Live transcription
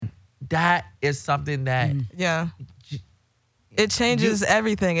that is something that it changes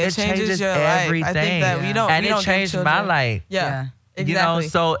everything. It changes your life. I think that we don't. And we it don't changed my life. Yeah. Exactly. You know,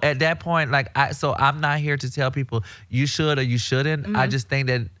 so at that point, like, so I'm not here to tell people you should or you shouldn't. I just think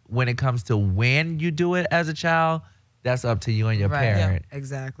that when it comes to when you do it as a child, that's up to you and your parent. Yeah,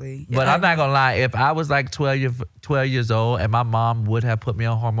 exactly. But I'm not gonna lie, if I was like 12 years old and my mom would have put me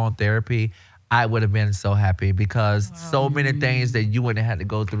on hormone therapy, I would have been so happy because so many things that you wouldn't have had to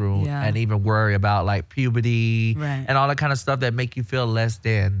go through and even worry about, like puberty and all that kind of stuff that make you feel less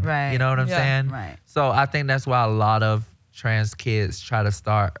than. Right. You know what I'm saying? Right. So I think that's why a lot of trans kids try to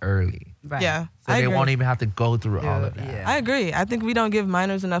start early. Right. Yeah. So they won't even have to go through all of that. Yeah. I agree. I think we don't give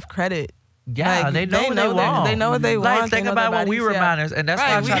minors enough credit. Yeah, like, they know what they want. They know what they want. Think about when we were minors, and that's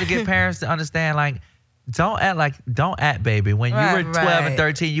why I try to get parents to understand, like, don't act baby. When you were 12 and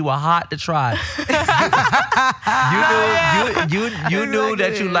 13, you were hot to try. you knew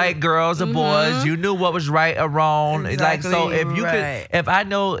that you liked girls or boys. You knew what was right or wrong. Exactly. Like, so if you could, if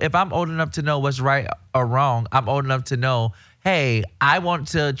I'm old enough to know what's right or wrong, I'm old enough to know, hey, I want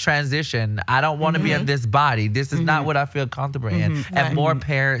to transition. I don't want to be in this body. This is not what I feel comfortable in. And more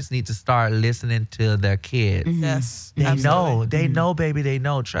parents need to start listening to their kids. Yes. They know. They know, baby. They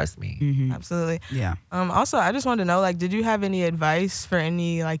know. Trust me. Absolutely. Yeah. Also, I just wanted to know, like, did you have any advice for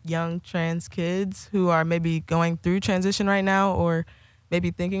any, like, young trans kids who are maybe going through transition right now or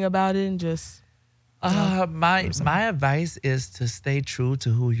maybe thinking about it and just... My advice is to stay true to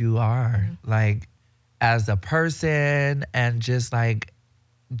who you are. Like, as a person, and just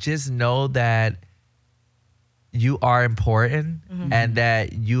know that you are important and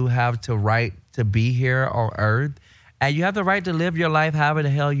that you have the right to be here on earth, and you have the right to live your life however the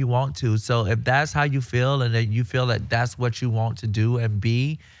hell you want to. So if that's how you feel and that you feel that that's what you want to do and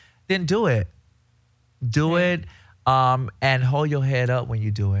be, then do it. Do it, and hold your head up when you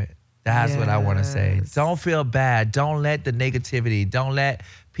do it. That's what I want to say. Don't feel bad. Don't let the negativity, don't let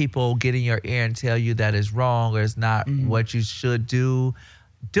people get in your ear and tell you that it's wrong or it's not what you should do.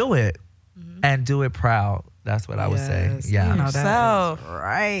 Do it and do it proud. That's what I would say. Yeah. Yourself.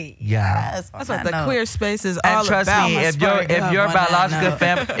 Right. Yeah. Yes. That's what the queer space is and all trust about. me, if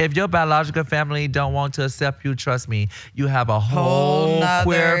your biological family don't want to accept you, trust me, you have a whole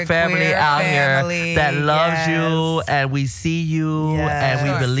queer family out here that loves you, and we see you,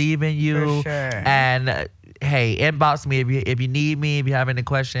 and we believe in you. For sure. And hey, inbox me if you need me, if you have any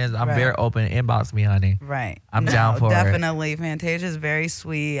questions. I'm very open. Inbox me, honey. Right. I'm down for definitely. Fantasia's very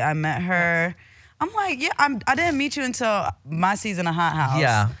sweet. I met her. I'm like, I didn't meet you until my season of Hot House.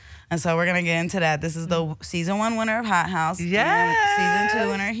 Yeah. And so we're going to get into that. This is the season 1 winner of Hot House. Yeah. Season 2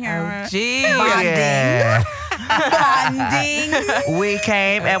 winner here. Gee. Yeah. Bonding. We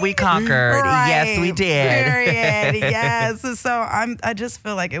came and we conquered. Right. Yes, we did. Period. Yes. So I just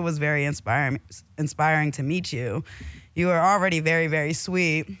feel like it was very inspiring to meet you. You were already very, very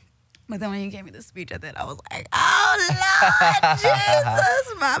sweet. But then when you gave me the speech at that, I was like, oh, Lord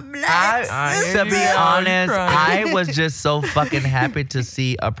Jesus, my blessed to be honest, I was just so fucking happy to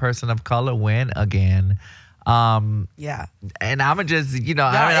see a person of color win again. Yeah. And I'm going to just,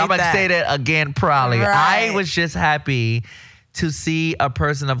 I'm going to say that again proudly. Right. I was just happy to see a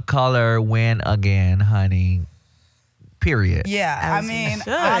person of color win again, honey. Period. Yeah. As I mean, we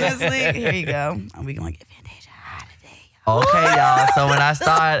should. honestly, here you go. We're going to get Fantasia high today. Okay, y'all. So when I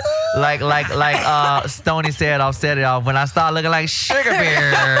start, like Stoney said, I'll set it off. When I start looking like sugar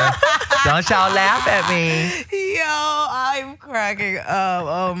bear, don't y'all laugh at me. Yo, I'm cracking up.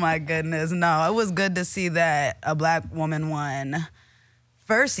 Oh my goodness. No, it was good to see that a black woman won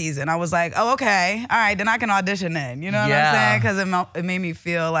first season. I was like, oh, okay. All right, then I can audition in. You know what I'm saying? Because it made me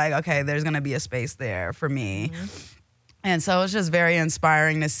feel like, okay, there's going to be a space there for me. And so it's just very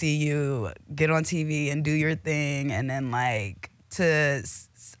inspiring to see you get on TV and do your thing, and then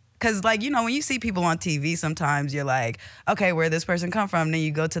because when you see people on TV, sometimes you're like, okay, where this person come from? Then you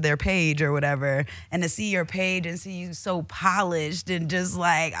go to their page or whatever, and to see your page and see you so polished and just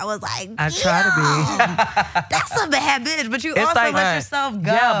like, I was like, I try to be. That's a bad bitch, but you It's also like, let yourself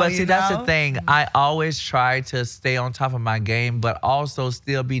go. Yeah, but see, that's the thing. I always try to stay on top of my game, but also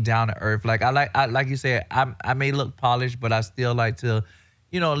still be down to earth. Like like you said, I may look polished, but I still like to,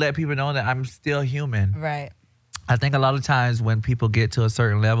 let people know that I'm still human. Right. I think a lot of times when people get to a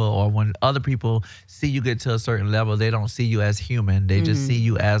certain level, or when other people see you get to a certain level, they don't see you as human. They just see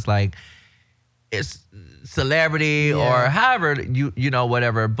you as like it's celebrity or however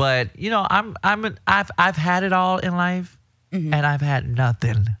whatever. But I've had it all in life, and I've had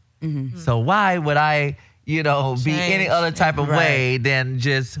nothing. So why would I be any other type of way than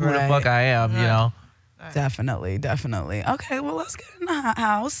just who the fuck I am? Definitely. Okay, well, let's get in the hot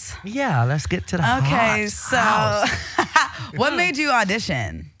house. Yeah, let's get to the Okay, hot house. what made you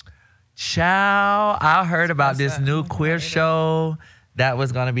audition? Child, I heard about this new queer show that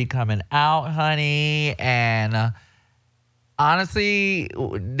was gonna be coming out, honey, and honestly,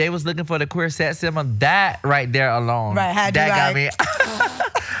 they was looking for the queer sex symbol. That right there alone, Right, that got me.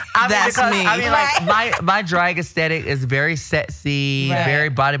 That's me. I mean, like my drag aesthetic is very sexy, very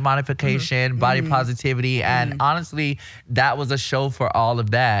body modification, body positivity, and honestly, that was a show for all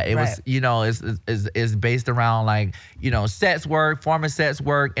of that. It was, you know, is based around like, you know, sex work, form of sex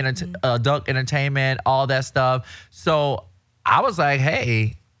work, adult entertainment, all that stuff. So I was like,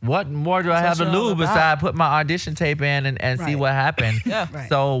 hey, what more do I have to lose besides put my audition tape in and see what happened?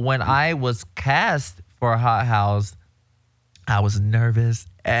 So when I was cast for Hot House, I was nervous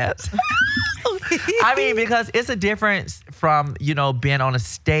as I mean, because it's a difference from, you know, being on a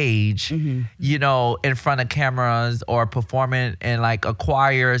stage, you know, in front of cameras or performing in like a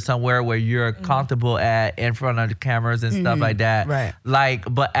choir somewhere where you're comfortable at in front of the cameras and stuff like that. Right.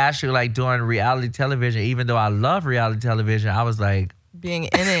 Like, but actually like doing reality television, even though I love reality television, I was like, being in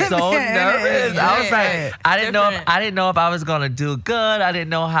it. so nervous. I was like, I didn't know if I was gonna do good. I didn't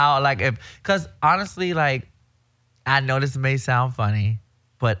know how, like, because honestly, like, I know this may sound funny,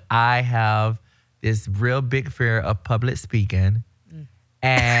 but I have this real big fear of public speaking.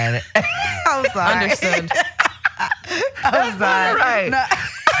 And I'm sorry. Understood. I'm sorry. Right.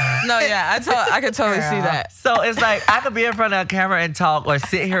 No, yeah, I could totally see that. So it's like I could be in front of a camera and talk, or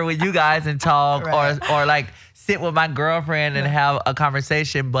sit here with you guys and talk, or like sit with my girlfriend and have a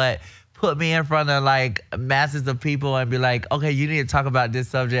conversation, but put me in front of like masses of people and be like, okay, you need to talk about this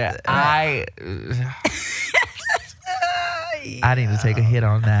subject. I need to take a hit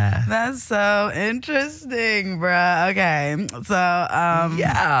on that. That's so interesting, bruh. Okay, so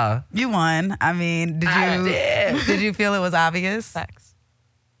Yeah, you won. I mean, did you feel it was obvious? Facts.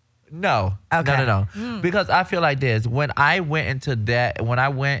 no, Okay. no, because I feel like this. When I went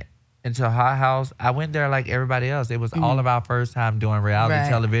into Hot House, I went there like everybody else. It was all of our first time doing reality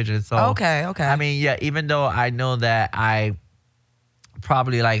television. So Okay. I mean, yeah, even though I know that I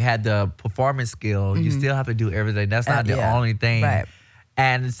probably like had the performance skill, you still have to do everything. That's not the only thing. Right.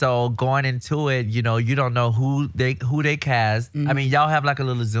 And so going into it, you know, you don't know who they cast. I mean, y'all have like a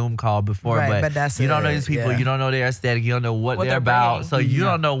little Zoom call before, Right, but that's you don't know it, these people. yeah. You don't know their aesthetic. You don't know what they're they're about. bringing. So you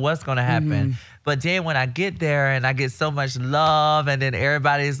don't know what's going to happen. But then when I get there and I get so much love, and then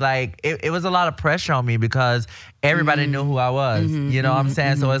everybody's like, it was a lot of pressure on me because everybody knew who I was. You know what I'm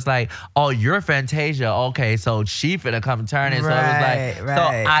saying? So it's like, oh, you're Fantasia. Okay, so she finna come turn it. So it was like, so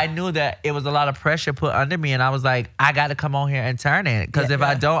I knew that it was a lot of pressure put under me, and I was like, I got to come on here and turn it, because if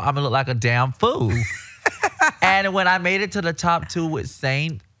I don't, I'm gonna look like a damn fool. And when I made it to the top 2 with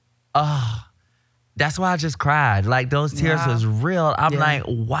Saint, that's why I just cried. Like, those tears was real. I'm like,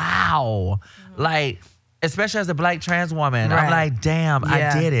 wow. Like, especially as a black trans woman, I'm like, damn,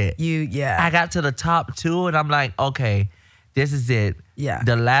 I did it. I got to the top 2, and I'm like, okay, this is it. Yeah.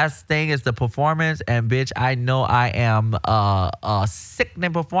 The last thing is the performance, and bitch, I know I am a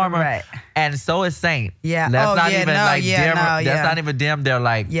sickening performer. Right. And so is Saint. Yeah. That's not even no, like yeah, dim. no, That's yeah. not even dim. They're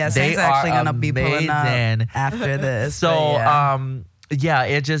like, Yeah, they Saint's are actually gonna be pulling up amazing. after this. So, but yeah.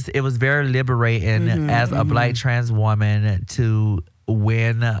 it was very liberating as a black trans woman to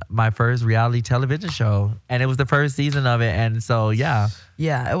win my first reality television show, and it was the first season of it, and so yeah,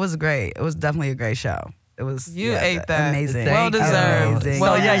 it was great. It was definitely a great show. It was You ate that. amazing. Well deserved. Amazing.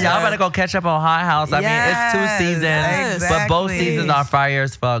 Well So yeah, y'all deserved. better go catch up on Hot House. I mean, it's 2 seasons, Yes, but both exactly. seasons are fire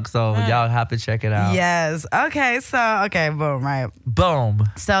as fuck. So y'all have to check it out. Yes. Okay, boom, right. Boom.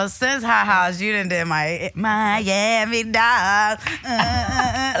 So since Hot House, you done did my Miami Dog. Queens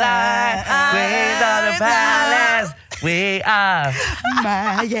of the Palace, we are.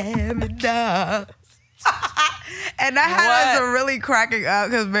 Miami Dog. And that had us really cracking up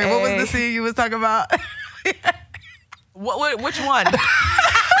because, man, what was the scene you was talking about? Which one? Which one?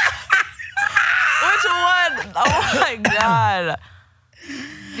 Oh my God.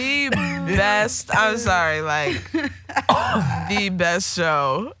 The best, I'm sorry, like, the best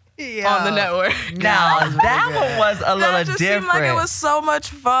show on the network. Now that one was a That little just different. seemed like it was so much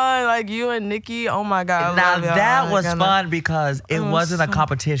fun. Like, you and Nikki, oh my God. I Now love y'all. that was Like, fun because it wasn't a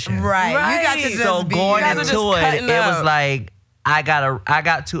competition. Right. You got to Right. just So be going guys are into just it, cutting it was up. like I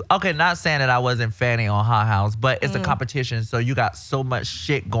got to, okay, not saying that I wasn't fanning on Hot House, but it's a competition, so you got so much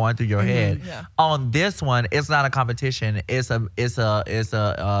shit going through your head. Yeah. On this one, it's not a competition. It's a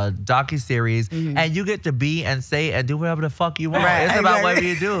docu-series, and you get to be and say and do whatever the fuck you want. Right, It's about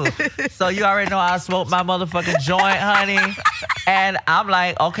exactly. whatever you do. So you already know I smoke my motherfucking joint, honey. And I'm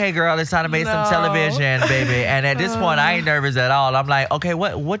like, okay, girl, it's time to make some television, baby. And at this point, I ain't nervous at all. I'm like, okay,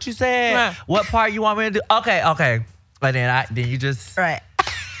 what you said? Right. What part you want me to do? Okay. But then you just Right.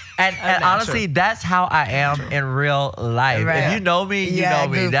 and honestly, that's how I am in real life. Right. If you know me, you Yeah,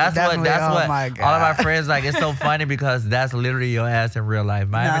 know me. goofy, That's what definitely. Oh my all of God. my friends like. It's so funny because that's literally your ass in real life.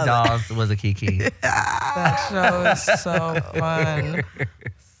 Miami No. Dolls was a kiki. That show is so fun.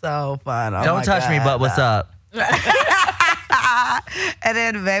 So fun. Oh Don't my touch me, God. but what's up? And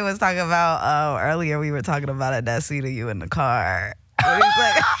then May was talking about earlier. We were talking about that scene of you in the car. Where he's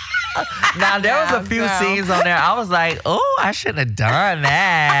like, Now there was a few No. scenes on there. I was like, oh, I shouldn't have done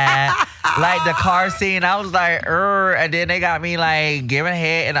that. Like the car scene, I was like, and then they got me like giving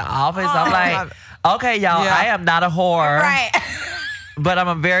head in the office. I'm like, okay, y'all, Yeah. I am not a whore, right. but I'm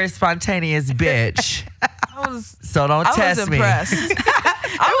a very spontaneous bitch. I was So test me. impressed.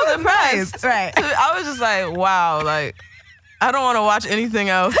 I was impressed. Right. I was just like, wow, like I don't want to watch anything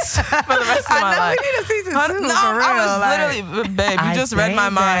else for the rest of my I know life. we need a season 2 No, for real. I was like, literally, babe, you I just read my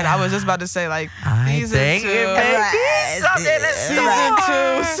think mind. that- I was just about to say, like, I season think 2. it may Right. be something in Season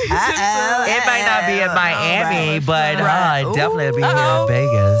store. 2. Season Uh-oh. 2. It might not be in Miami, Right. but Right. it definitely be here Uh-oh. in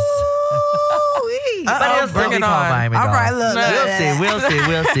Vegas. Ooh-wee. But it'll still bring be it called on. Miami All Dolls. right, look.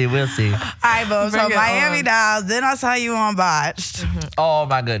 We'll see. All right, boom. So Bring it Miami on. Dolls. Then I saw you on Botched. Oh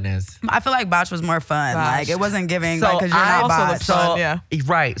my goodness. I feel like Botched was more fun. Botched. Like it wasn't giving So like because you're I not also Botched. looked fun. Yeah.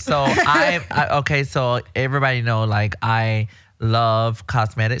 Right. So okay. So everybody know, like, I love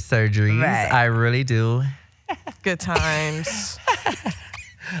cosmetic surgeries. Right. I really do. Good times.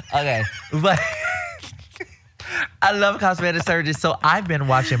 Okay, but I love cosmetic surgery. So I've been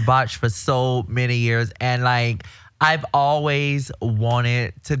watching Botch for so many years, and like I've always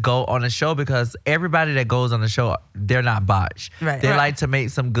wanted to go on a show because everybody that goes on the show, they're not Botch. Right. They Right. like to make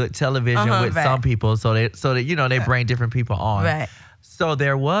some good television with Right. some people, so that you know they bring different people on. Right. So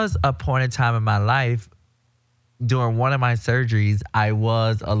there was a point in time in my life during one of my surgeries, I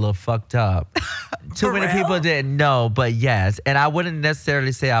was a little fucked up. Too For many real? people didn't know, but yes. And I wouldn't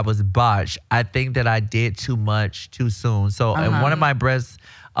necessarily say I was botched. I think that I did too much too soon. So in one of my breast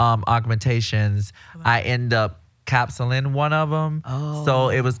augmentations, I end up capsuling one of them. Oh. So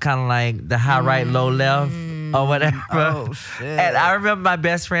it was kind of like the high right, low left or whatever. Oh, shit. And I remember my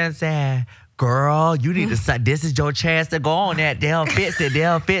best friend saying, girl, you need to say, this is your chance to go on that. They'll fix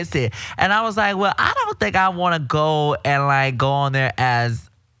it. And I was like, well, I don't think I want to go and like go on there as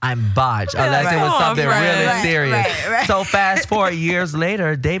I'm botched, unless it was Come on, something friend. really Right, serious. right. So fast forward years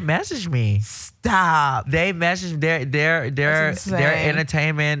later, they messaged me. Stop. They messaged their That's insane.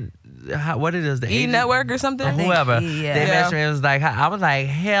 entertainment. What it is, the E agent- Network or something? I think whoever. E, yeah. They Yeah. messaged me. It was like, I was like,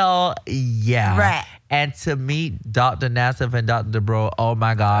 hell yeah. Right. And to meet Dr. Nassif and Dr. DeBro, oh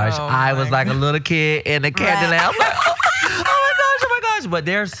my gosh, Oh I was my like a little kid in the Candyland. Right. I'm like, oh my gosh. But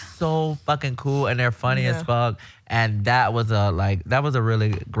they're so fucking cool and they're funny as Yeah. fuck. And that was a really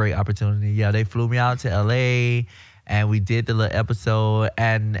great opportunity. Yeah, they flew me out to LA and we did the little episode.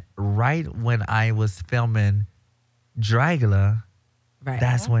 And right when I was filming Dragula, Right.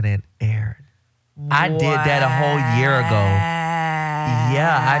 that's when it aired. I did that a whole year ago.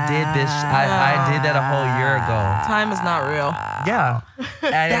 Yeah, I did this. I did that a whole year ago. Time is not real. Yeah,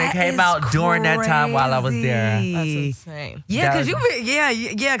 and then it came out during that time while I was there. That's insane. Yeah, That because was- you've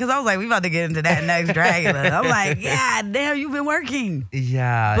been, yeah, because I was like, we about to get into that next Dragula. I'm like, yeah, damn, you've been working.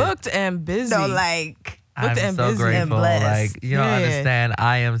 Yeah, Booked and busy. So like, I'm booked and so busy grateful. and blessed. Like, you don't Yeah. understand.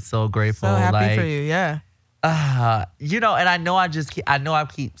 I am so grateful. so happy like, for you. Yeah. You know, and I know I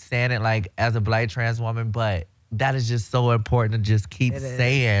keep saying it like as a Black trans woman, but that is just so important to just keep It is.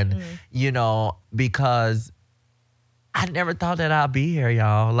 saying, you know, because I never thought that I'd be here,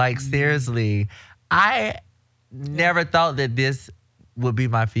 y'all. Like, seriously, I never thought that this would be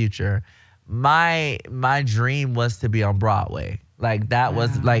my future. My dream was to be on Broadway. Like, that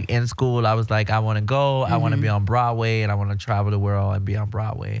was like in school, I was like, I want to go, I want to be on Broadway, and I want to travel the world and be on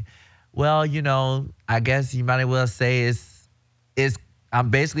Broadway. Well, you know, I guess you might as well say it's I'm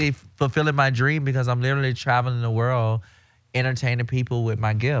basically fulfilling my dream because I'm literally traveling the world, entertaining people with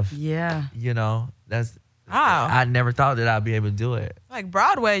my gift. yeah. You know, that's Wow. I never thought that I'd be able to do it. Like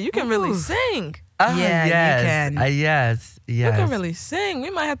Broadway, you can really Ooh. sing. Yeah, you yes. can. Yes. You can really sing. We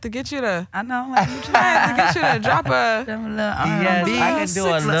might have to get you to. I know. Like, you I have to get you to drop a. Yes, I can do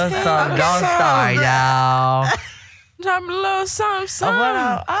a little six, song. ten Don't start, y'all. Drop a little something, something.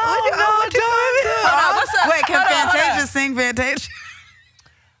 What's up? Wait, can Fantasia sing Fantasia?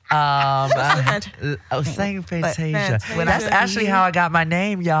 Sing Fantasia. Fantasia. That's actually how I got my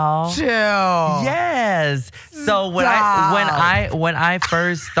name, y'all. Chill. Yes. So when I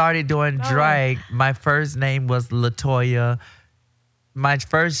first started doing drag, my first name was Latoya. My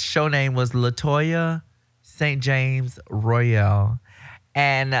first show name was Latoya St. James Royale.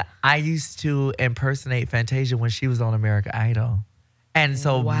 And I used to impersonate Fantasia when she was on American Idol. And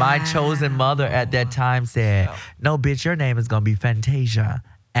so my chosen mother at that time said, no, bitch, your name is going to be Fantasia.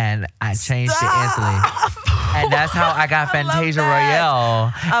 And I changed it instantly. And that's how I got Fantasia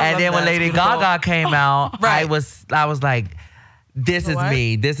Royale. And then when Lady Gaga came out, I was like, this is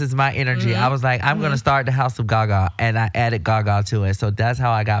me. This is my energy. I was like, I'm going to start the House of Gaga. And I added Gaga to it. So that's how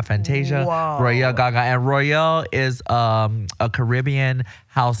I got Fantasia, Royale Gaga. And Royale is a Caribbean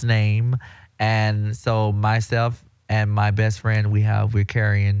house name. And so myself and my best friend, we're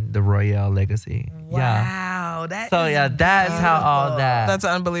carrying the Royale legacy. Wow. That's how all that. That's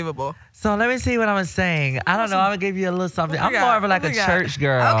unbelievable. So let me see what I'm saying. I don't know. I'm going to give you a little something. I'm more of like a church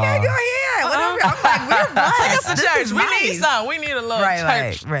girl. Okay, go ahead. Whatever. I'm like, we're blessed. Take us to This church. is We nice. need some. We need a little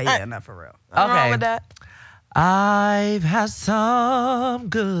church. Right. Yeah, not for real. Nothing wrong with that. I've had some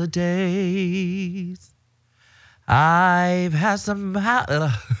good days. I've had some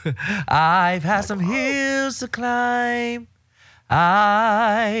hills to climb.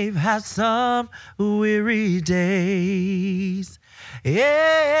 I've had some weary days.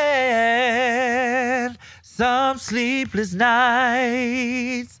 And some sleepless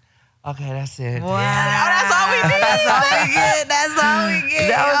nights. Okay, that's it. Wow. That's all we need. That's all we get.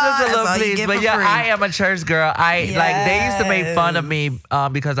 That was just a little piece. But yeah, free. I am a church girl. Like they used to make fun of me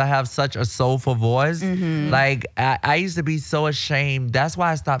because I have such a soulful voice. Like I used to be so ashamed. That's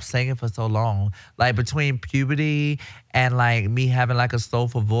why I stopped singing for so long. Like between puberty and like me having like a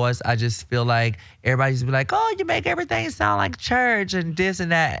soulful voice, I just feel like everybody used to be like, oh, you make everything sound like church and this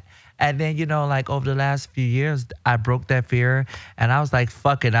and that. And then, like over the last few years, I broke that fear and I was like,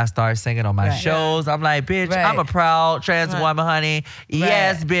 fuck it. I started singing on my shows. I'm like, bitch, I'm a proud trans woman, honey.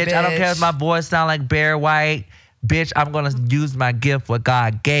 Yes, bitch. I don't care if my voice sound like Bear White. Bitch, I'm going to use my gift what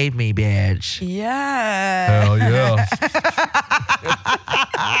God gave me, bitch. Yeah. Hell yeah.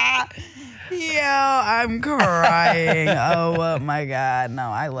 Yo, I'm crying. Oh my God. No,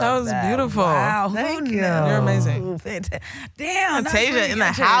 I love that. That was beautiful. Wow. Thank you. You're amazing. Damn. Fantasia in the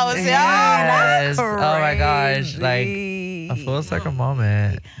house, y'all. Yes. That's Oh my gosh. Like crazy. a full circle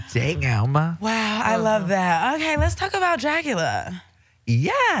moment. Damn. Wow, I love that. Okay, let's talk about Dracula.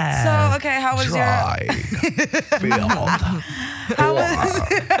 Yeah. So, okay, how was Dry, filled, How was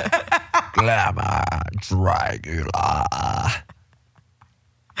glamour, Dracula.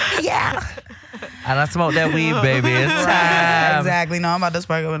 Yeah. And I smoked that weed, baby. It's time. Exactly. No, I'm about to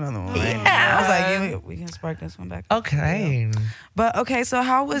spark up another one. Right now. I was like, we can spark this one back. Okay. But okay, so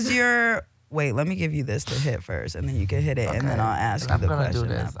how was your? Wait, let me give you this to hit first, and then you can hit it, and then I'll ask you the question. I'm gonna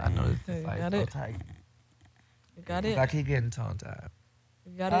do this. I know this Hey, is like got so it? tight. You got it? I keep getting tongue tied.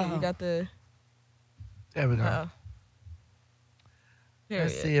 You got it? You got the... There we go.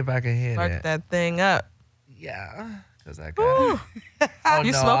 Let's see if I can hit Spark it. that thing up. Yeah. Because I got it. Oh,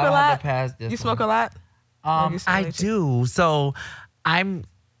 You no, smoke I'll a have lot? to pass this You one. smoke a lot? Or you smoke I like- do. So I'm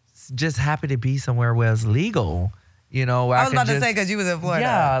just happy to be somewhere where it's legal. Where I was can about to just, say because you was in Florida.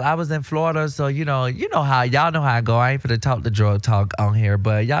 Yeah, I was in Florida, so you know how y'all know how I go. I ain't finna talk the drug talk on here,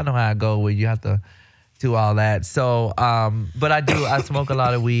 but y'all know how I go where you have to do all that. So, but I do. I smoke a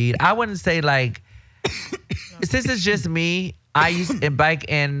lot of weed. I wouldn't say like, since it's just me. Back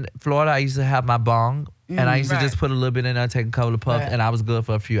in Florida, I used to have my bong, and I used to just put a little bit in there, take a couple of puffs, and I was good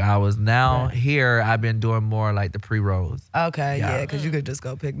for a few hours. Now here, I've been doing more like the pre-rolls. Okay, Yeah. yeah, because you could just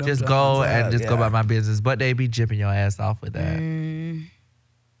go pick them. Just go and just go about my business, but they be jipping your ass off with that.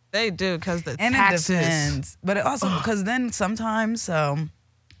 They do, because the And taxes. it depends, but it also because then sometimes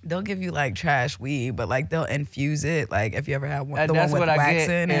they'll give you like trash weed, but like they'll infuse it. Like if you ever had one, the That's one with what I wax get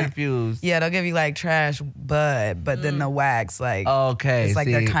in it. infused. Yeah, they'll give you like trash bud, but then the wax like Okay, it's like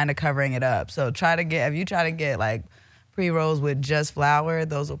they're see. kind of covering it up. So if you try to get like pre-rolls with just flour,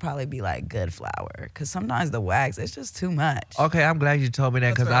 those will probably be like good flour because sometimes the wax it's just too much. Okay, I'm glad you told me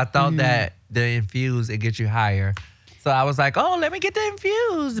that because I thought that the infused it gets you higher. So I was like, oh, let me get the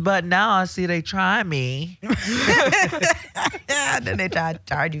infused. But now I see they try me. Then they try to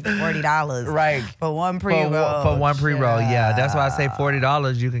charge you $40 Right. for one pre-roll. For one pre-roll, yeah. That's why I say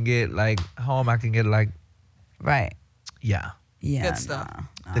 $40 you can get like home. I can get like, Right. yeah. Yeah, Good stuff.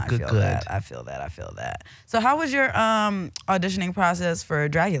 No, The I good feel good. that. I feel that. So how was your auditioning process for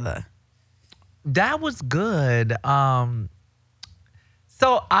Dracula? That was good. So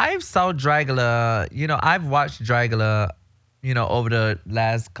I saw Dragula, I've watched Dragula, over the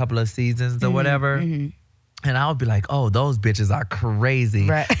last couple of seasons or whatever. And I would be like, oh, those bitches are crazy.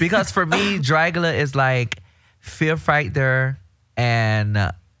 Right. Because for me, Dragula is like Fear Fighter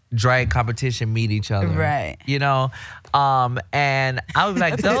and drag competition meet each other. Right. And I would be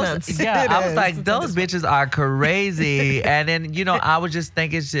like, I was like, those bitches are crazy. And then, I would just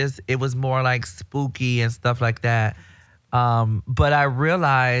think it was more like spooky and stuff like that. But I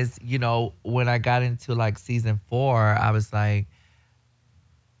realized, when I got into like season 4, I was like,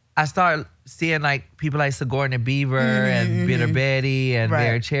 I started seeing like people like Sigourney Beaver and Bitter Betty and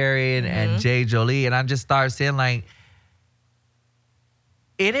Bear Cherry and Jay Jolie. And I just started seeing like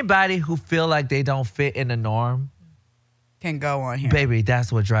anybody who feel like they don't fit in the norm can go on here. Baby,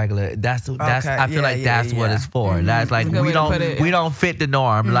 that's what Dragula. That's I feel like that's what it's for. That's like we don't fit the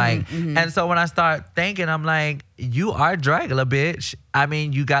norm. And so when I start thinking, I'm like, you are Dragula, bitch. I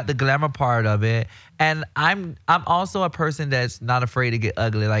mean, you got the glamour part of it. And I'm also a person that's not afraid to get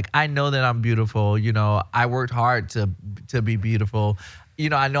ugly. Like I know that I'm beautiful, I worked hard to be beautiful.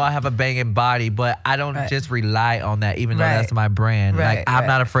 I know I have a banging body, but I don't just rely on that, even though that's my brand. Like, I'm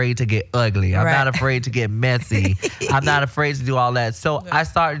not afraid to get ugly. I'm not afraid to get messy. I'm not afraid to do all that. So I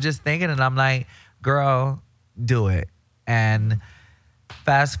started just thinking, and I'm like, girl, do it. And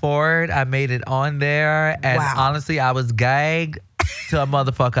fast forward, I made it on there. And honestly, I was gagged to a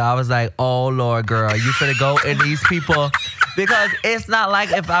motherfucker. I was like, oh, Lord, girl, you finna go in these people. Because it's not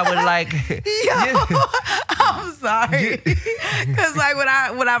like if I would like. I'm sorry. Because like when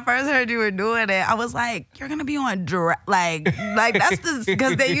I first heard you were doing it, I was like, you're gonna be on like that's the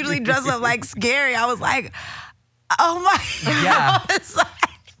because they usually dress up like scary. I was like, oh my god.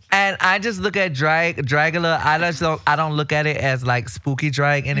 And I just look at Dragula. I don't look at it as like spooky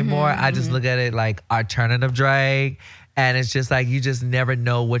drag anymore. I just look at it like alternative drag. And it's just like, you just never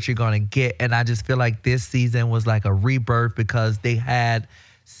know what you're going to get. And I just feel like this season was like a rebirth because they had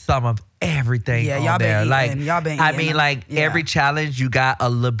some of everything on there. Every challenge, you got a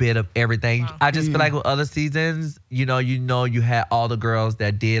little bit of everything. Wow. I just feel like with other seasons, you had all the girls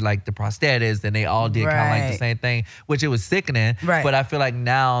that did like the prosthetics and they all did kind of like the same thing, which it was sickening. Right. But I feel like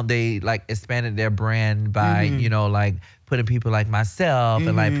now they like expanded their brand by, like putting people like myself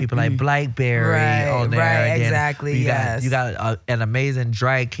and like people like Blackberry on there. Right, exactly, you got an amazing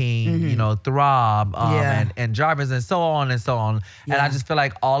drag king, Throb, and Jarvis and so on and so on. Yeah. And I just feel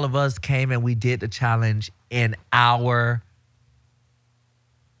like all of us came and we did the challenge in our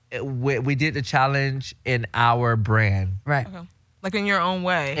brand. Right. Okay. Like in your own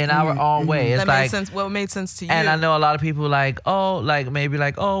way. In our own way. It's that made sense. What made sense to you? And I know a lot of people like, well,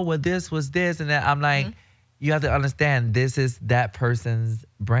 this was this and that. I'm like, you have to understand, this is that person's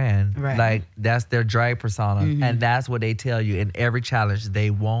brand. Right. Like, that's their drag persona. And that's what they tell you in every challenge.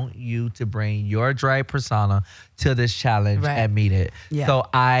 They want you to bring your drag persona to this challenge and meet it. Yeah. So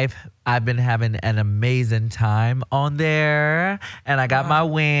I've been having an amazing time on there. And I got my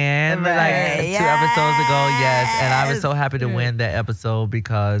win like 2 episodes ago. Yes. And I was so happy to win that episode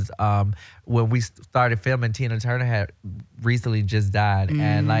because when we started filming, Tina Turner had recently just died.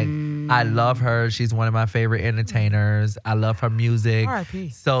 And like, I love her. She's one of my favorite entertainers. I love her music. R.I.P.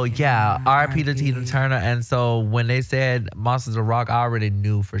 So yeah, R.I.P. to Tina Turner. And so when they said Monsters of Rock, I already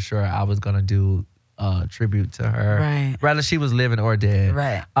knew for sure I was going to do tribute to her. Right. Whether she was living or dead.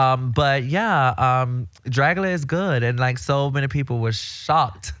 Right. But yeah, Dragula is good. And like so many people were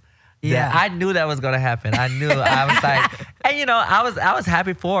shocked. Yeah, I knew that was gonna happen. I knew. I was like, and I was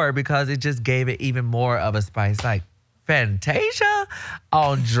happy for her because it just gave it even more of a spice. Like Fantasia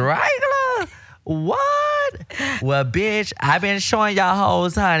on Dragula, what? Well, bitch, I've been showing y'all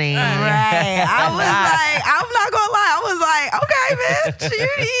hoes, honey. Right. I was like, I'm not gonna lie. I was like, okay, bitch,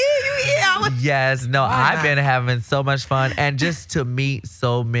 you Yes, no, I've been having so much fun, and just to meet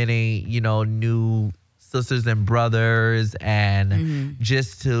so many, new sisters and brothers, and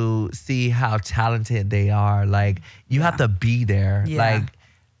just to see how talented they are. Like, you have to be there. Like,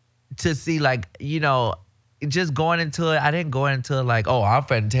 to see, like, just going into it, I didn't go into it like, oh, I'm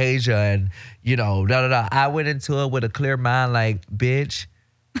Fantasia and, da da da. I went into it with a clear mind, like, bitch,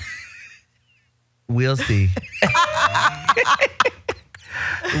 we'll see.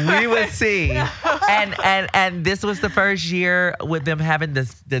 We would see. And this was the first year with them having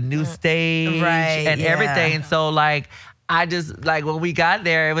the new stage and everything. So like, I just, like, when we got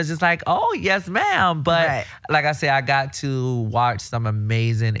there, it was just like, oh, yes, ma'am. But like I said, I got to watch some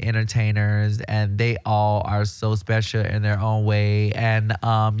amazing entertainers, and they all are so special in their own way. And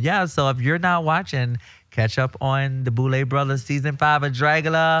so if you're not watching, catch up on the Boulay Brothers season 5 of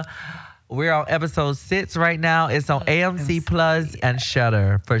Dragula. We're on episode 6 right now. It's on AMC Plus and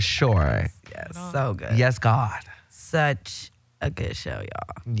Shudder for sure. Yes, so good. Yes, God. Such a good show,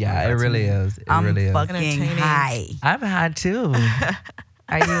 y'all. Yeah, it really is. It I'm really is. fucking Entertaining. high. I'm high too.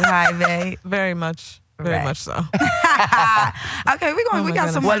 Are you high, babe? Very much. Very Right. much so. Okay, we my got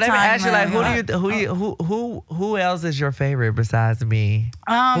some goodness. more Well, let me time. ask you, like, who else is your favorite besides me?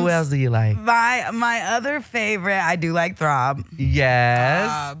 Who else do you like? My other favorite, I do like Throb.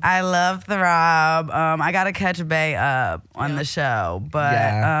 Yes. I love Throb. I gotta catch Bay up on the show, but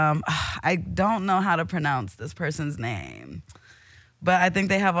I don't know how to pronounce this person's name. But I think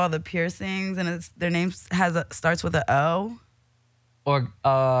they have all the piercings, and their name starts with an O. Or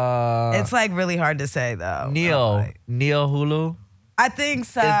It's like really hard to say though. Neil Hulu I think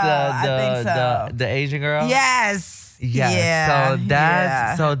so. is I think so. the Asian girl. Yes. Yes.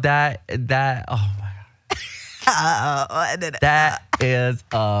 Yeah. So that oh my God. That is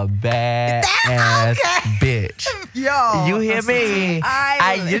a bad ass bitch. Yo. You hear me?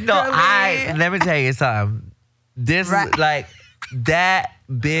 I let me tell you something. This Right. is like that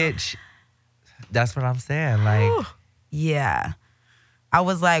bitch. That's what I'm saying. Like Yeah. I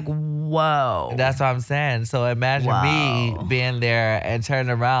was like, whoa. that's what I'm saying. So imagine me Wow. being there and turning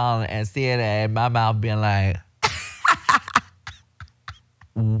around and seeing it and my mouth being like,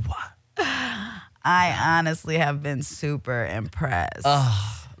 what? I honestly have been super impressed.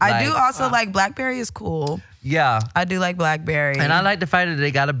 Ugh, I do like, also like Blackberry is cool. Yeah. I do like Blackberry. And I like the fact that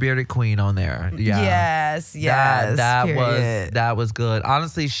they got a bearded queen on there. Yeah. Yes. That was good.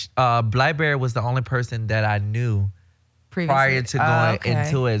 Honestly, Blackberry was the only person that I knew prior to going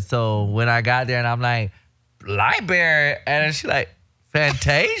into it. So when I got there and I'm like, Blackberry, and then she like,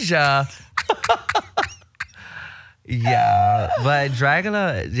 Fantasia. Yeah, but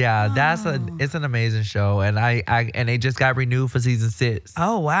Dracula, it's an amazing show, and and they just got renewed for season 6.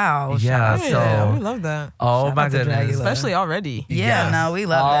 Oh wow. Yeah, Shout out so- to- we love that. Oh Shout my out to goodness, Dracula. Especially already. Yeah, Yes. no, we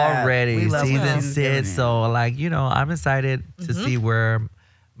love that. already We love season what 6. So like I'm excited to see where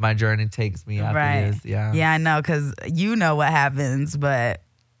my journey takes me after right. this. Yeah, Yeah, I know, because you know what happens, but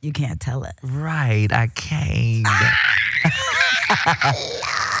you can't tell us. right. I can't.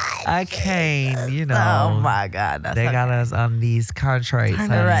 I can't. You know. Oh my God. That's They got okay. us on these contracts.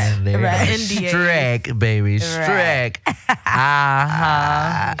 honey, Right, and they're right. strict, baby. Strict.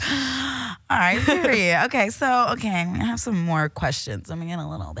 Uh-huh. All right, period. Okay, I have some more questions. I'm gonna get a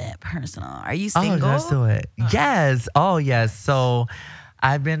little bit personal. Are you single? Oh, let's do it. Yes. Oh, yes. So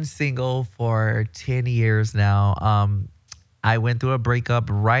I've been single for 10 years now. I went through a breakup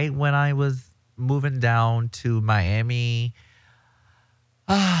right when I was moving down to Miami.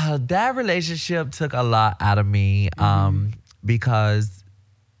 That relationship took a lot out of me because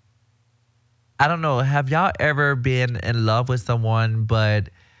I don't know. Have y'all ever been in love with someone, but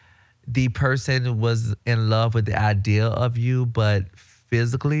the person was in love with the idea of you, but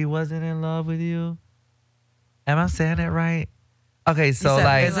physically wasn't in love with you? Am I saying it right? Okay, so said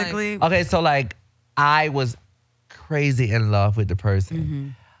like physically? okay, so like I was crazy in love with the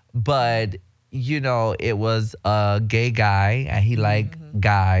person, but you know, it was a gay guy and he liked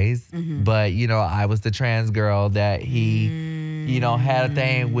guys, but you know, I was the trans girl that he, you know, had a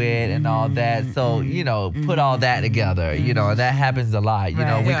thing with and all that. So, you know, put all that together, you know, and that happens a lot. You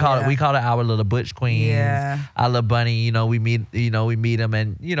know, Right. we call it our little butch queens. Yeah. Our little bunny, you know, we meet them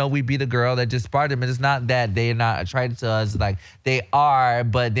and, you know, we be the girl that just sparked them. And it's not that they're not attracted to us, like they are,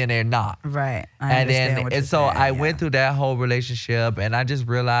 but then they're not. Right. So I went through that whole relationship and I just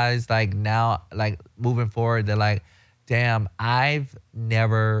realized like now, like moving forward, that like, damn, I've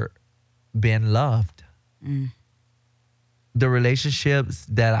never been loved. The relationships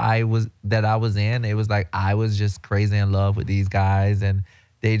that I was in, it was like I was just crazy in love with these guys and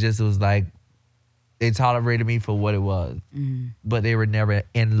they just was like, they tolerated me for what it was, but they were never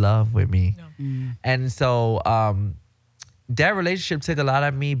in love with me. And so that relationship took a lot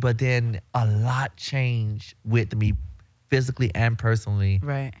of me, but then a lot changed with me physically and personally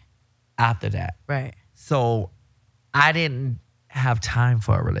Right. after that. Right. So I didn't have time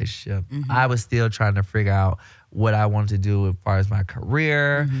for a relationship. I was still trying to figure out what I wanted to do as far as my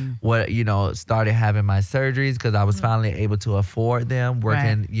career, what, you know, started having my surgeries because I was finally able to afford them,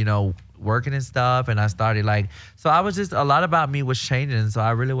 working, you know, working and stuff. And I started like, so I was just, a lot about me was changing. So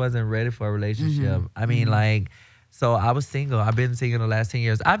I really wasn't ready for a relationship. I mean, like, so I was single. I've been single the last 10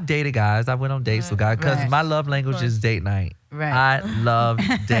 years. I've dated guys. I went on dates with guys because Right. my love language is date night. Right. I love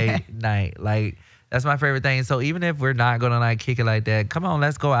date night. Like, That's my favorite thing. So even if we're not gonna like kick it like that, come on,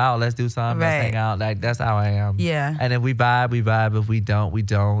 let's go out, let's do something, let's hang out. Like that's how I am. Yeah. And if we vibe, we vibe. If we don't, we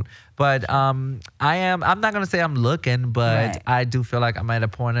don't. But I'm not gonna say I'm looking, but I do feel like I'm at a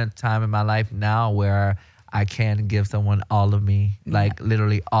point in time in my life now where I can give someone all of me, like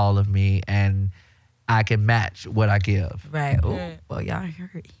literally all of me, and I can match what I give. Right. Ooh. Well, y'all heard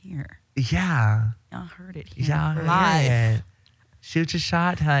it here. Yeah. Y'all heard it here. Y'all Live. heard it. Shoot your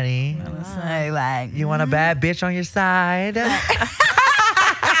shot, honey. I was say, like, You want a bad bitch on your side?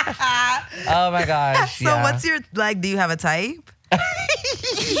 Oh my gosh. So what's your, like, do you have a type?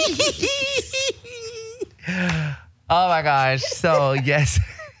 Oh my gosh. So yes.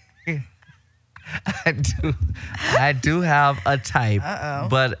 I do have a type.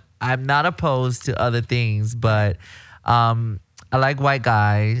 But I'm not opposed to other things, but I like white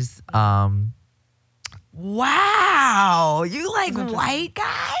guys. Wow. You like white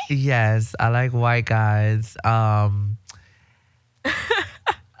guys? Yes, I like white guys. I was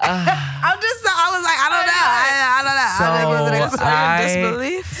like, I don't know.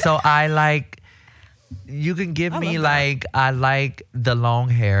 So I like, you can give me like, I like the long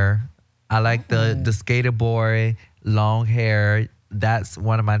hair. I like the skater boy, long hair. That's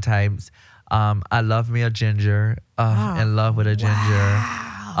one of my types. I love me a ginger. In love with a ginger.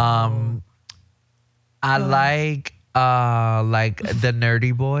 I like the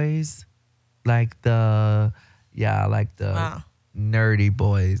nerdy boys. Like the nerdy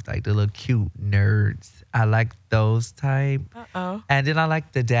boys, like the little cute nerds. I like those type. And then I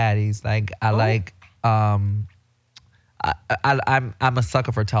like the daddies. Like I like I'm a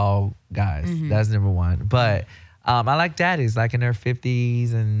sucker for tall guys. That's number one. But I like daddies, like in their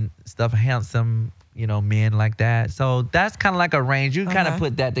 50s and stuff, handsome, men like that. So that's kind of like a range. You kind of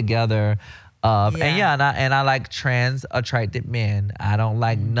put that together. And I like trans attracted men. I don't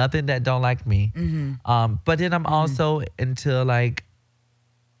like nothing that don't like me. But then I'm also into like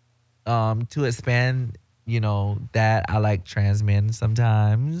to expand, that I like trans men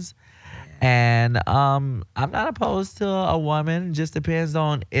sometimes. And I'm not opposed to a woman. Just depends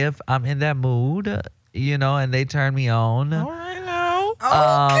on if I'm in that mood, and they turn me on. All right now.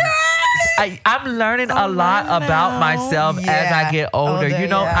 I'm learning a lot about myself as I get older.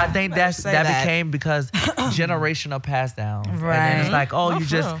 I think that became because generational pass down. Right. And then it's like,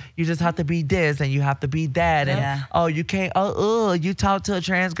 you just have to be this and you have to be that. And you can't, you talk to a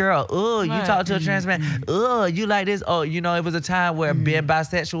trans girl. You talk to a trans man. You like this. It was a time where being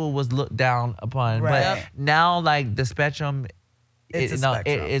bisexual was looked down upon. Right. But now like the spectrum, It's a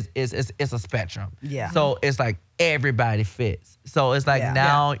spectrum. It's a spectrum. Yeah. So it's like everybody fits. So it's like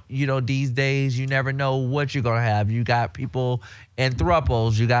now, these days you never know what you're gonna have. You got people in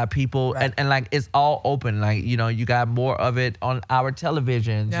thruples, you got people and like it's all open. Like, you got more of it on our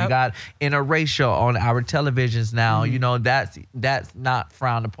televisions. You got interracial on our televisions now. That's not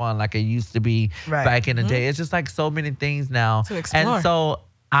frowned upon like it used to be back in the day. It's just like so many things now. To explore. And so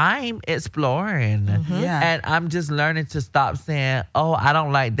I'm exploring. And I'm just learning to stop saying, I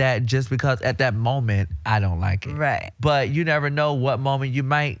don't like that just because at that moment I don't like it. Right. But you never know what moment you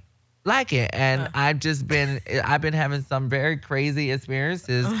might like it. And I've been having some very crazy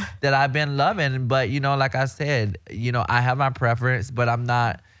experiences that I've been loving. But, like I said, I have my preference, but I'm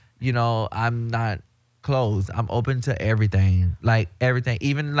not closed. I'm open to everything. Like everything,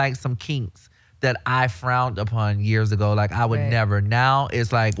 even like some kinks that I frowned upon years ago. Like I would never. Now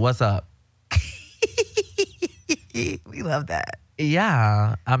it's like, what's up? We love that.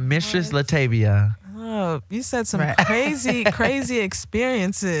 Yeah. I'm Mistress Latavia. Oh, you said some crazy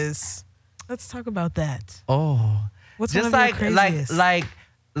experiences. Let's talk about that. Oh. What's just one of your craziest? like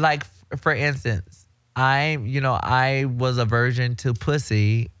for instance, I was a virgin to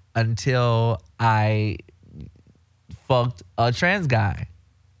pussy until I fucked a trans guy.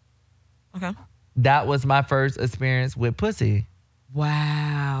 Okay. That was my first experience with pussy.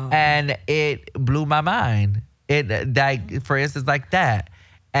 Wow. And it blew my mind. It like, for instance, like that.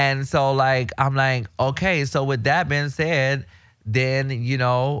 And so like, I'm like, okay, so with that being said, then,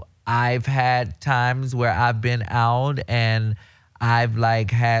 I've had times where I've been out and I've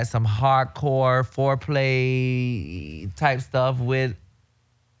like had some hardcore foreplay type stuff with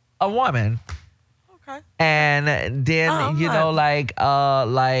a woman. And then, I've, like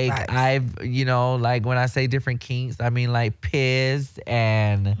when I say different kinks, I mean like piss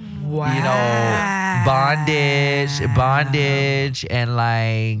and, bondage and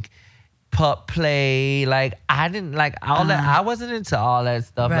like pup play. Like I didn't like all that. I wasn't into all that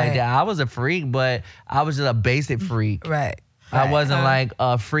stuff like that. I was a freak, but I was just a basic freak. Right. I wasn't like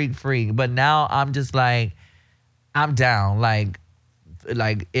a freak. But now I'm just like, I'm down. Like,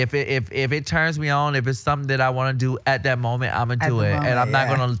 like if it turns me on, if it's something that I want to do at that moment, I'm gonna do it, and I'm not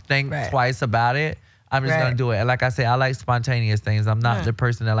gonna think twice about it. I'm just gonna do it. And like I say, I like spontaneous things. I'm not the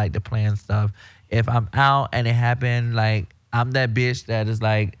person that like to plan stuff. If I'm out and it happened, like I'm that bitch that is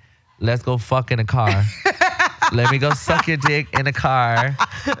like, let's go fuck in a car. Let me go suck your dick in the car.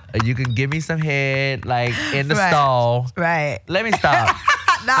 You can give me some head, like in the stall. Right. Let me stop.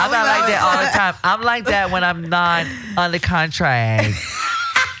 I'm not like that all the time. I'm like that when I'm not under contract.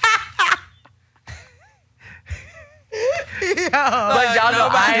 But y'all know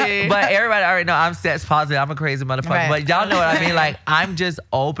but everybody already know I'm sex positive. I'm a crazy motherfucker. Right. But y'all know what I mean. Like I'm just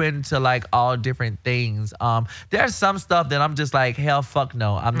open to like all different things. There's some stuff that I'm just like, hell, fuck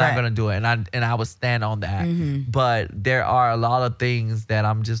no, I'm not gonna do it, and I would stand on that. But there are a lot of things that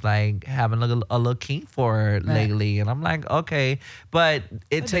I'm just like having a little keen for lately, and I'm like, okay, but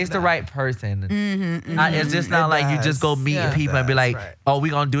it takes the right person. It's just not like you just go meeting people and be like, oh, we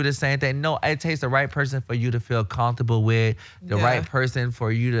gonna do the same thing. No, it takes the right person for you to feel comfortable with. The right person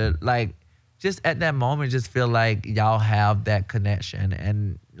for you to like just at that moment just feel like y'all have that connection,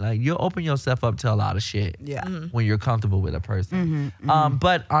 and like you'll open yourself up to a lot of shit when you're comfortable with a person.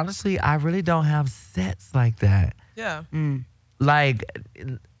 But honestly, I really don't have sets like that. Like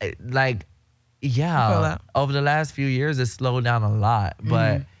over the last few years it's slowed down a lot,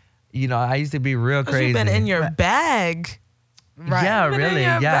 but you know, I used to be real crazy. You've been in your bag. Right. Yeah, really,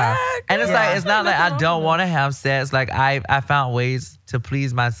 yeah. And it's like, it's not like I don't want to have sex. Like I found ways to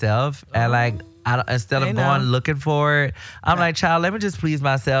please myself, and like instead of going looking for it, I'm like, child, let me just please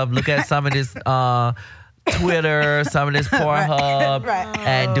myself. Look at some of this Twitter, some of this Pornhub,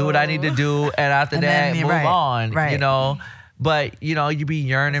 and do what I need to do, and after that, move on. You know. But you know, you be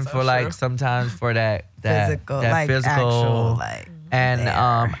yearning for like sometimes for that physical, that like physical, actual, and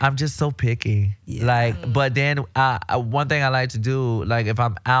I'm just so picky. Like, but then one thing I like to do, like if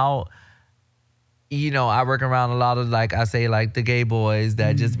I'm out, you know, I work around a lot of, like I say, like the gay boys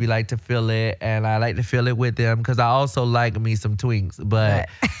that just be like to feel it, and I like to feel it with them because I also like me some twinks, but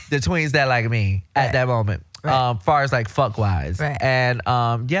the twinks that like me at that moment. Far as like fuck wise, and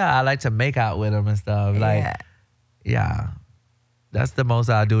I like to make out with them and stuff. Like, that's the most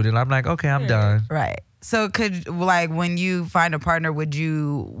I do. Then I'm like, okay, I'm done. Right. So could, like, when you find a partner, would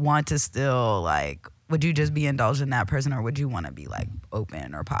you want to still, like, would you just be indulged in that person, or would you want to be like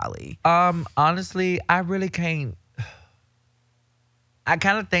open or poly? Honestly, I really can't. I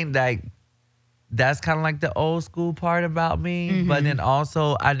kind of think like that's kind of like the old school part about me. But then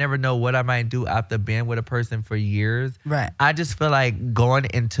also, I never know what I might do after being with a person for years. Right. I just feel like going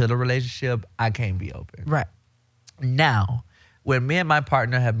into the relationship, I can't be open. Right. Now, when me and my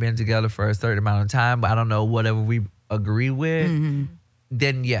partner have been together for a certain amount of time, but I don't know, whatever we agree with,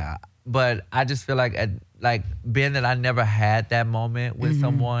 then yeah. But I just feel like being that I never had that moment with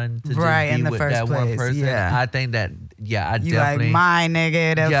someone to just be with that one person, I think that, I you definitely. You like my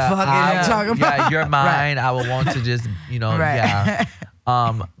nigga, the fuck I'm talking about. Yeah, you're mine. I would want to just, you know,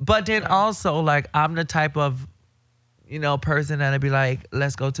 but then also, like, I'm the type of, you know, person that'd be like,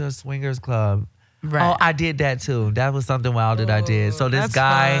 let's go to a swingers club. Right. Oh, I did that too. That was something wild that I did. So this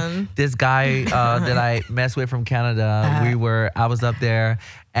guy that I messed with from Canada, I was up there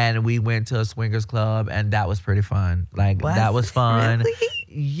and we went to a swingers club, and that was pretty fun. Like that was fun. Really?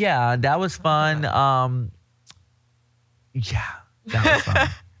 Yeah, that was fun. That was fun.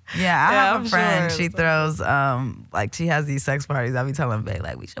 Yeah, I have a friend. She throws like she has these sex parties. I be telling Bae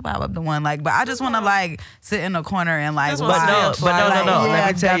like we should pop up to one, like, but I just want to like sit in a corner and like. But no.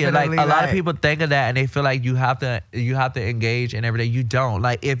 Let me tell you, like a lot of people think of that and they feel like you have to engage in everything. You don't.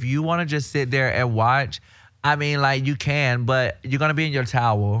 Like if you want to just sit there and watch, I mean, like you can, but you're gonna be in your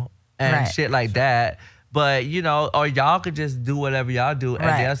towel and shit like that. But you know, or y'all could just do whatever y'all do,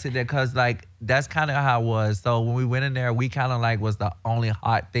 and they'll sit there, cause like that's kind of how it was. So when we went in there, we kind of like was the only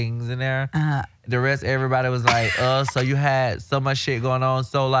hot things in there. The rest, everybody was like, so you had so much shit going on.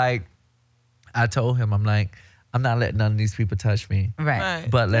 So like, I told him, I'm like, I'm not letting none of these people touch me. Right.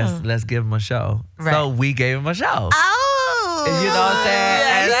 But let's give them a show. Right. So we gave him a show. Oh. You know what I'm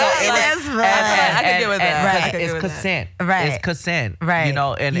saying? That's right. I can get with that. It's consent. Right. It's consent. Right. You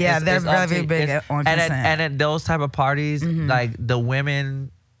know, and they're really big on consent. And at those type of parties, like the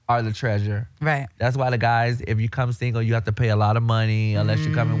women are the treasure. Right. That's why the guys, if you come single, you have to pay a lot of money unless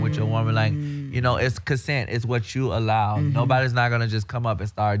you're coming with your woman. Like, you know, it's consent. It's what you allow. Nobody's not gonna just come up and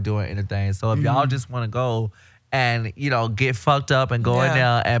start doing anything. So if y'all just want to go and, you know, get fucked up and go in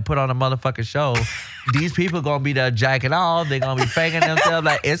there and put on a motherfucking show, these people gonna be there jacking off. They're gonna be faking themselves.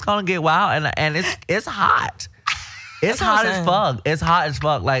 Like, it's gonna get wild, and it's hot. It's hot as fuck. It's hot as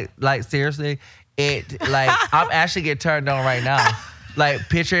fuck. Like seriously, I'm actually get turned on right now. like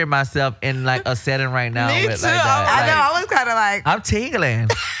picturing myself in like a setting right now. Me with, too. Like that. I know. Like, I was kind of like, I'm tingling.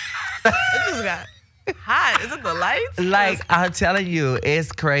 It just got hot. Is it the lights? Like I'm telling you,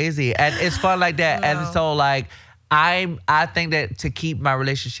 it's crazy and it's fun like that. And so like I think that to keep my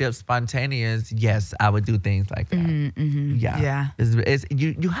relationship spontaneous, yes, I would do things like that. Yeah. It's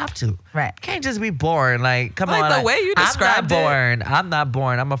you have to. Right. You can't just be boring. Like, come Like on. the way you described it. I'm not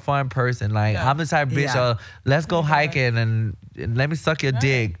boring. I'm a fun person. Like, I'm the type of bitch, Yeah. let's go hiking and let me suck your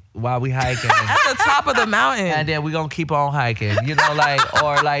dick while we hiking. At the top of the mountain. And then we're gonna keep on hiking. You know, like,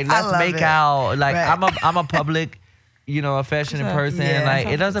 or like let's love make it. out. Like Right. I'm a public, affectionate person. Yeah. Like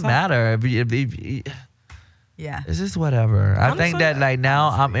it doesn't matter. If yeah. it's just whatever. I think Honestly, that like now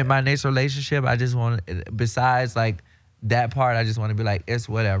I'm in my next relationship. I just want, besides like that part, I just want to be like, it's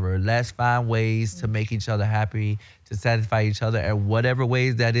whatever. Let's find ways to make each other happy, to satisfy each other, and whatever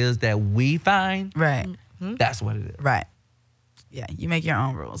ways that is that we find, Right. that's what it is. Right. Yeah. You make your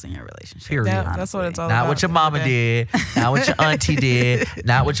own rules in your relationship. Period. Yeah, that's what it's all Not about. what your mama did, not what your auntie did,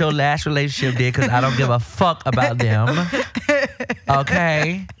 not what your last relationship did, because I don't give a fuck about them.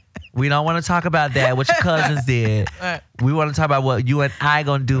 Okay? We don't want to talk about that, what your cousins did. Right. We want to talk about what you and I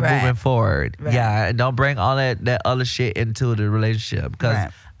gonna do Right. moving forward. Right. Yeah, and don't bring all that other shit into the relationship, because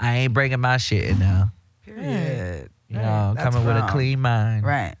Right. I ain't bringing my shit in now. Period. You know, That's coming with a wrong. clean mind.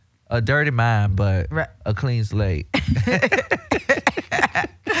 Right. A dirty mind, but Right. a clean slate.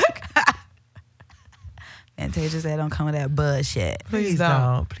 Fantasia said, "Don't come with that bullshit." Please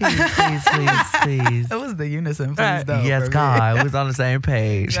don't. Please, please, please, please. That was the unison. Please Right. don't. Yes, for me. God, we was on the same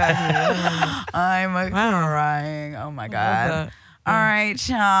page. I'm Wow. crying. Oh my love God. that. All right,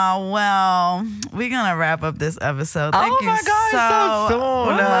 y'all. Well, we're gonna wrap up this episode. Thank Oh you my God, it's so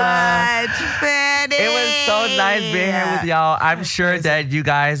soon. much, Fanny. It was so nice being here with y'all. I'm sure that you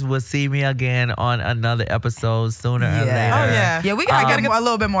guys will see me again on another episode sooner or later. Oh, yeah. Yeah, we gotta get a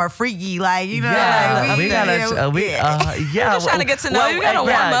little bit more freaky, like you know. Yeah, like we gotta. yeah. just trying to get to know you. You gotta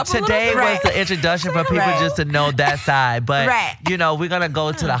warm up a little Today bit. was the introduction for people Right. just to know that side, but Right. we're gonna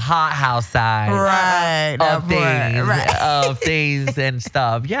go to the hot house side. Right. Of that things, part. Right. of things and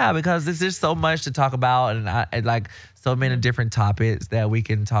stuff. Yeah, because there's just so much to talk about, and like so many different topics that we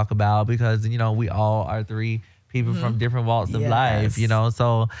can talk about, because we all are three people from different walks of life. Yes.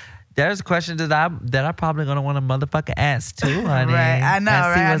 So there's questions that I'm probably gonna want to motherfucking ask too, honey. Right, I know,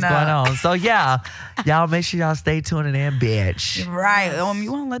 and see right, I what's know. going on. So yeah, y'all make sure y'all stay tuned in, bitch. Right.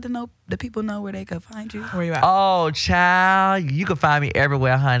 You want to let the people know where they can find you? Where you at? Oh, child, you can find me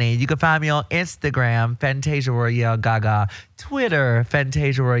everywhere, honey. You can find me on Instagram, Fantasia Royale Gaga, Twitter,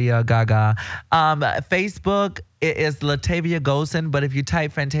 Fantasia Royale Gaga, Facebook. It is Latavia Golson, but if you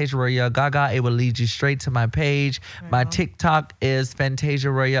type Fantasia Royale Gaga, it will lead you straight to my page. My TikTok is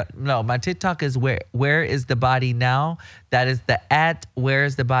Fantasia Royale. No, my TikTok is Where is the Body Now? That is the @ Where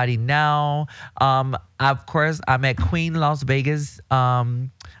is the Body Now? Of course, I'm at Queen Las Vegas.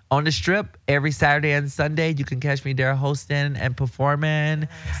 On the Strip every Saturday and Sunday. You can catch me there hosting and performing.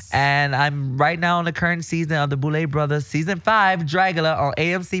 Yes. And I'm right now on the current season of the Boulay Brothers Season 5, Dragula on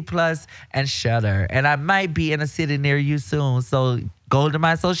AMC Plus and Shudder. And I might be in a city near you soon. So go to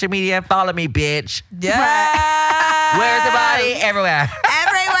my social media and follow me, bitch. Yeah. Where's the body? Everywhere.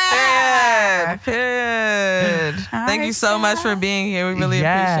 Period. Thank you so much for being here. We really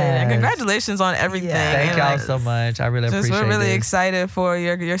appreciate it. And congratulations on everything. Thank y'all so much. I really appreciate it. We're really excited for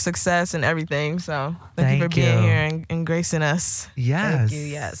your success and everything. So thank you for being here and gracing us. Yes. Thank you.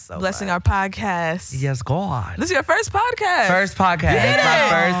 Yes. So blessing our podcast. Yes, God. This is your first podcast. First podcast. It's my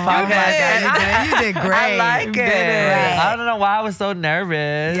first podcast. You did great. I like it. Right. I don't know why I was so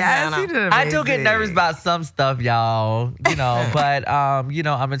nervous. Yes, you did amazing. I do get nervous about some stuff, y'all. But I'm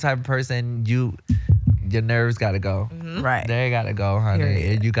the type of person your nerves gotta go. Right. They gotta go, honey.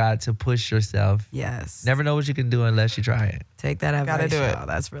 Period. And you got to push yourself. Yes. Never know what you can do unless you try it. Take that advice, Gotta do it. y'all.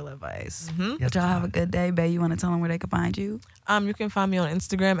 That's real advice. Yes, But y'all have a good day, babe. You want to tell them where they can find you? You can find me on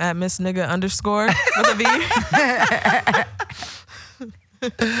Instagram at MissNigga_ with a V. I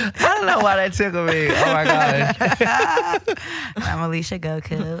don't know why that tickled me. Oh my gosh. I'm Alicia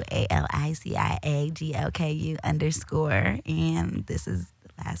Goku, ALICIAGOKU _ and this is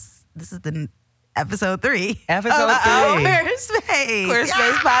the episode 3. Episode 3. Queer Space. Queer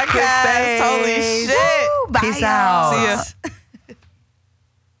Space Podcast. Space. Holy shit. Woo, bye, Peace y'all. out. See ya.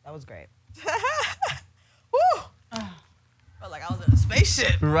 That was great. Woo. Felt like I was in a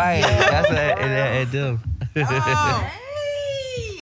spaceship. Right. That's what it do. Oh.